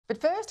But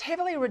first,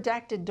 heavily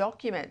redacted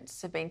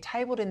documents have been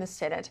tabled in the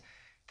Senate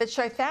that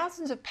show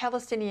thousands of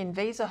Palestinian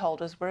visa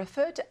holders were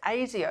referred to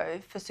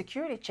ASIO for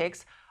security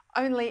checks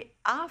only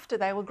after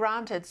they were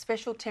granted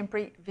special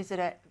temporary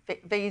visitor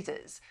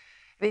visas.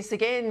 This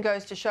again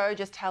goes to show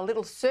just how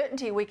little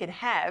certainty we can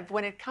have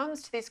when it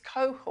comes to this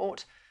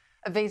cohort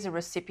of visa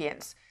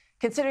recipients,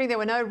 considering there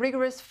were no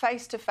rigorous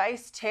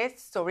face-to-face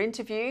tests or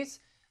interviews,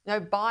 no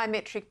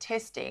biometric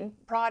testing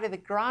prior to the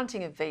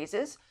granting of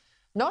visas,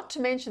 not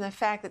to mention the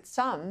fact that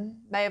some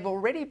may have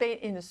already been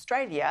in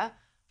Australia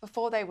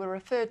before they were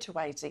referred to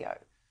ASIO.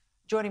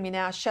 Joining me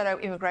now, Shadow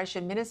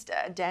Immigration Minister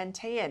Dan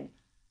Tehan.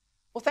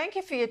 Well, thank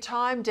you for your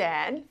time,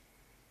 Dan.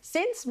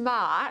 Since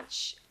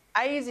March,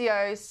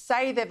 ASIO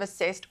say they've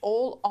assessed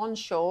all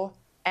onshore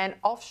and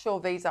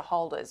offshore visa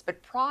holders,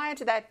 but prior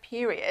to that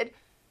period,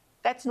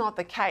 that's not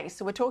the case.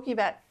 So we're talking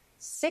about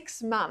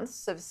 6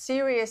 months of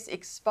serious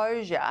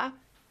exposure,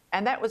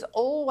 and that was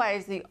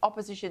always the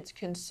opposition's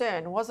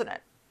concern, wasn't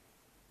it?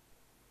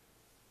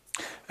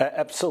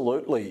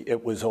 Absolutely,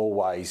 it was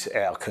always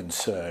our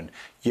concern.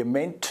 You're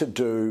meant to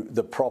do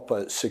the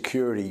proper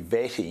security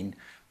vetting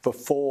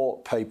before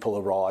people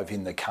arrive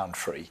in the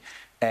country.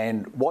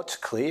 And what's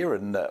clear,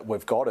 and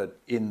we've got it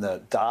in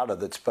the data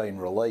that's been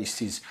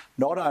released, is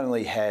not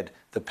only had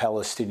the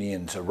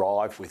Palestinians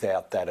arrived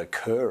without that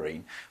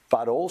occurring,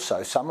 but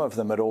also some of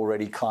them had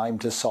already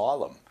claimed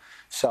asylum.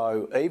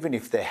 So even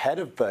if there had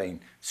have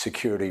been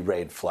security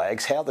red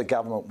flags, how the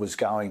government was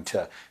going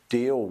to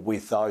deal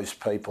with those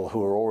people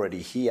who are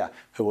already here,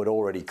 who had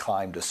already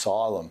claimed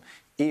asylum,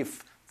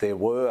 if there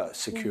were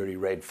security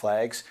red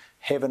flags,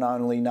 heaven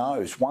only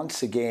knows.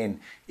 Once again,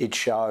 it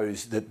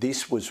shows that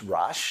this was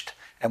rushed,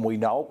 and we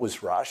know it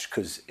was rushed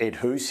because Ed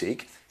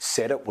Husic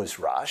said it was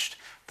rushed.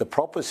 The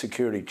proper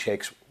security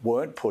checks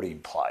weren't put in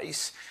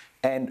place,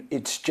 and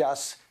it's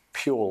just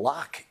pure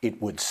luck,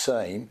 it would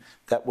seem,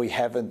 that we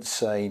haven't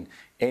seen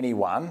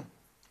anyone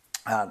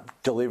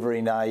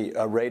delivering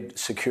a red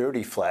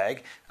security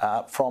flag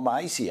from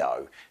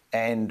ASIO.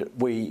 And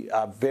we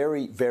are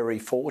very, very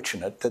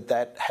fortunate that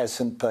that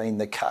hasn't been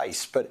the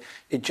case. But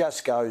it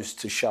just goes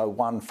to show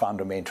one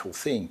fundamental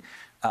thing.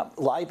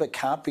 Labor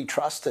can't be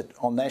trusted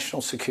on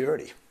national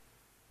security.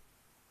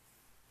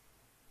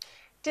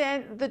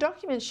 Dan, the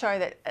documents show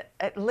that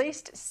at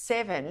least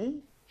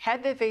 7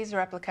 had their visa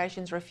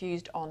applications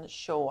refused on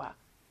shore.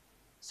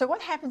 So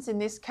what happens in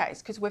this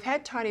case? Because we've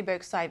had Tony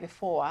Burke say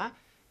before,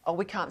 oh,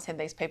 we can't send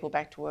these people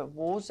back to a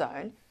war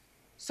zone.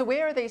 So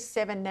where are these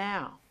 7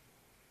 now?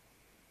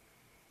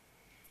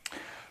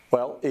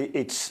 Well,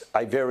 it's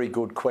a very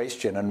good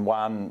question, and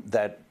one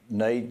that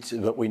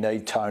we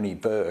need Tony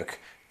Burke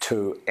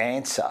to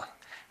answer.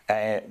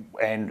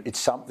 And it's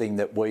something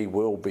that we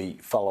will be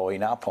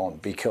following up on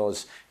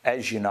because,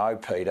 as you know,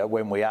 Peter,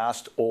 when we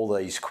asked all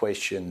these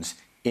questions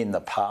in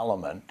the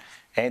Parliament,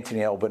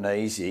 Anthony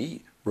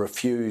Albanese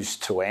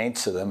refused to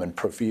answer them and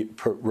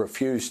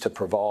refused to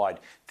provide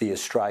the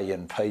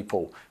Australian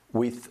people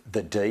with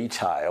the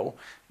detail.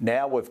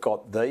 Now we've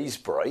got these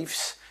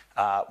briefs.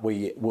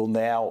 We will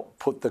now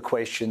put the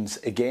questions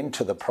again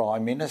to the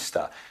Prime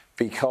Minister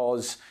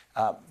because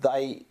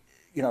the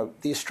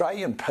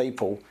Australian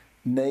people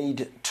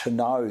need to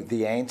know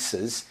the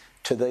answers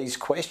to these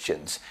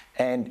questions.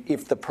 And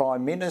if the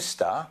Prime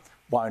Minister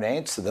won't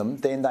answer them,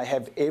 then they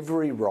have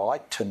every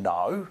right to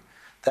know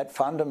that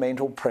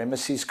fundamental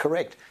premise is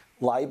correct.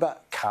 Labor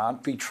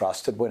can't be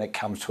trusted when it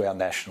comes to our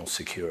national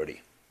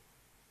security.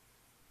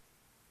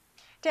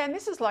 Dan,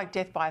 this is like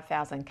death by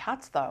 1,000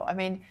 cuts, though. I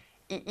mean,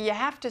 you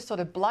have to sort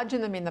of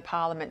bludgeon them in the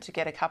Parliament to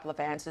get a couple of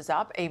answers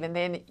up. Even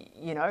then,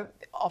 you know,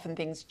 often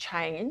things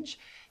change.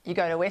 You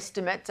go to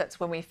estimates, that's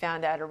when we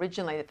found out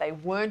originally that they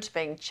weren't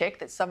being checked,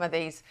 that some of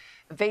these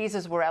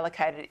visas were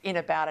allocated in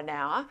about an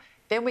hour.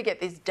 Then we get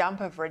this dump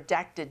of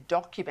redacted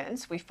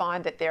documents. We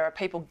find that there are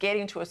people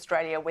getting to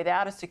Australia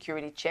without a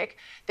security check.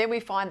 Then we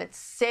find that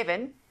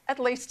 7, at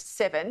least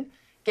 7,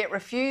 get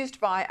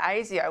refused by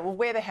ASIO. Well,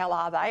 where the hell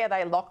are they? Are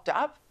they locked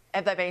up?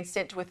 Have they been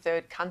sent to a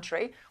third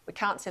country? We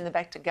can't send them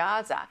back to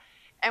Gaza.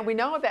 And we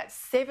know about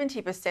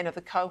 70% of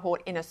the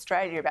cohort in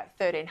Australia, about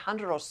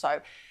 1,300 or so,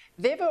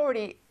 they've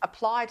already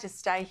applied to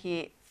stay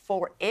here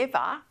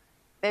forever.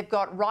 They've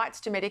got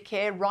rights to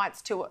Medicare,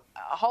 rights to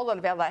a whole lot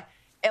of other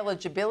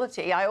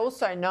eligibility. I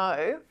also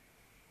know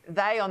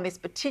they, on this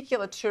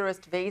particular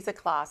tourist visa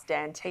class,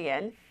 Dan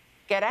Tehan,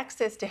 get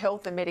access to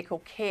health and medical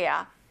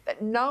care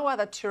that no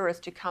other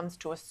tourist who comes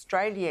to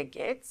Australia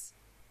gets.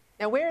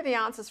 Now, where are the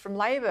answers from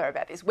Labor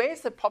about this?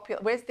 Where's the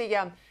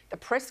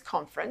press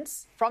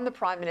conference from the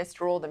Prime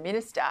Minister or the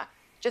Minister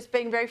just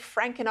being very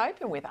frank and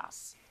open with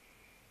us?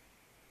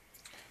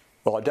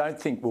 Well, I don't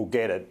think we'll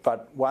get it,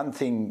 but one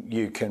thing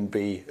you can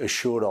be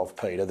assured of,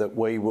 Peter, that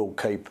we will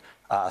keep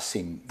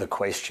asking the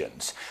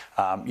questions.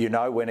 You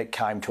know, when it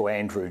came to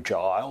Andrew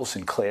Giles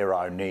and Claire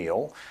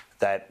O'Neill,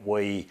 that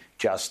we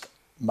just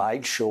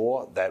made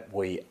sure that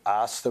we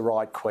asked the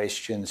right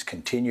questions,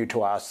 continued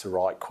to ask the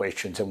right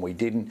questions, and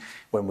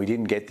when we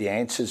didn't get the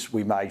answers,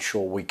 we made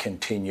sure we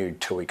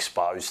continued to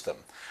expose them.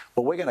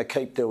 Well, we're going to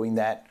keep doing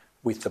that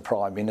with the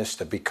Prime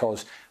Minister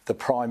because the The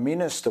Prime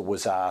Minister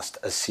was asked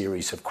a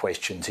series of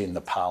questions in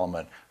the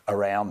Parliament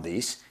around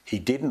this. He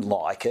didn't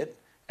like it,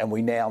 and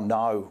we now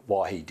know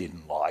why he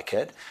didn't like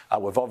it.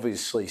 We've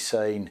obviously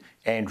seen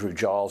Andrew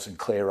Giles and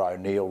Claire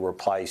O'Neill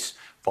replaced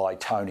by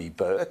Tony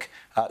Burke.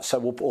 So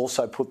we'll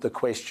also put the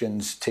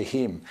questions to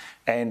him,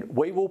 and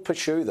we will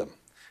pursue them,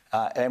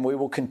 and we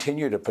will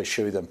continue to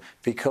pursue them,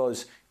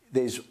 because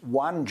there's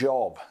one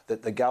job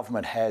that the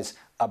government has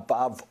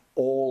above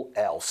all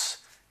else,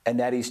 and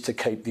that is to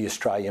keep the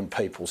Australian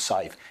people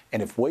safe.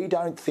 And if we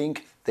don't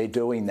think they're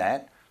doing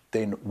that,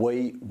 then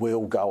we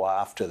will go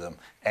after them.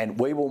 And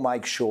we will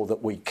make sure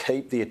that we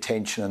keep the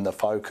attention and the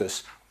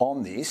focus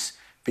on this,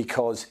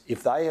 because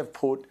if they have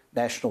put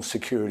national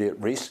security at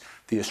risk,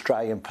 the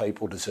Australian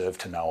people deserve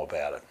to know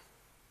about it.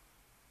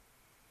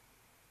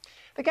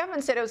 The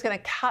government said it was going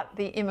to cut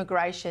the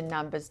immigration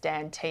numbers,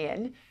 Dan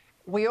Tehan.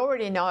 We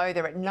already know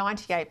they're at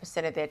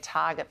 98% of their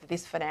target for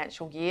this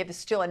financial year. There's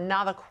still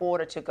another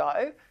quarter to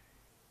go.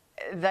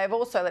 They've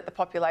also let the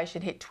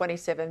population hit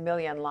 27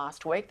 million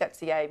last week. That's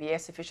the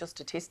ABS official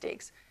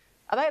statistics.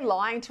 Are they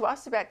lying to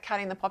us about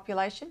cutting the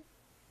population?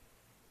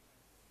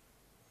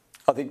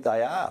 I think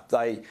they are.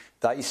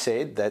 They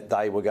said that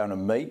they were going to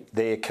meet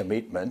their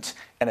commitments,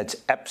 and it's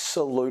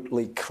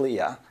absolutely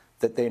clear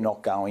that they're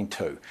not going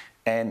to.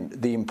 And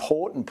the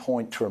important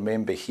point to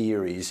remember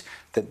here is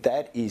that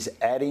that is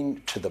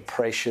adding to the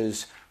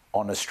pressures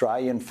on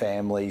Australian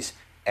families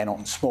and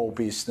on small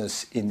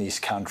business in this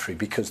country,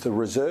 because the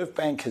Reserve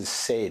Bank has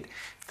said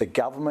the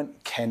government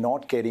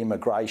cannot get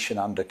immigration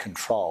under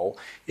control.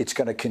 It's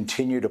going to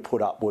continue to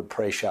put upward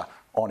pressure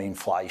on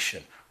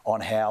inflation,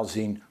 on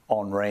housing,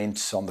 on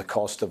rents, on the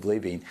cost of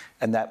living,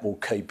 and that will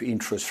keep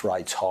interest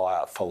rates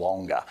higher for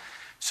longer.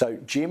 So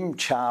Jim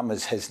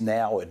Chalmers has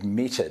now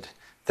admitted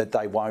that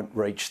they won't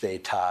reach their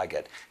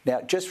target. Now,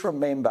 just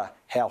remember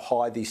how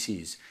high this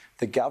is.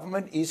 The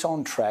government is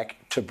on track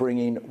to bring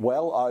in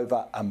well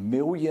over 1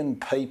 million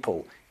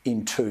people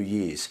in 2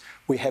 years.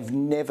 We have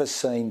never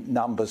seen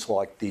numbers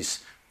like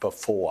this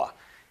before.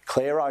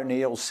 Claire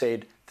O'Neill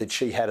said that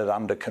she had it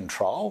under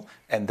control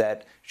and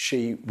that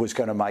she was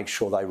going to make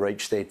sure they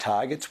reached their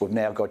targets. We've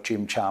now got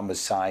Jim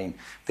Chalmers saying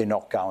they're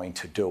not going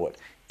to do it.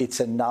 It's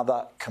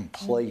another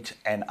complete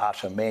and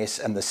utter mess.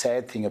 And the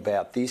sad thing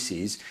about this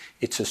is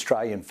it's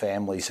Australian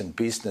families and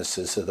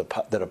businesses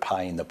that are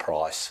paying the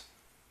price.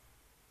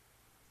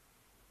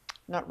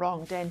 Not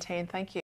wrong. Dan Tehan, thank you.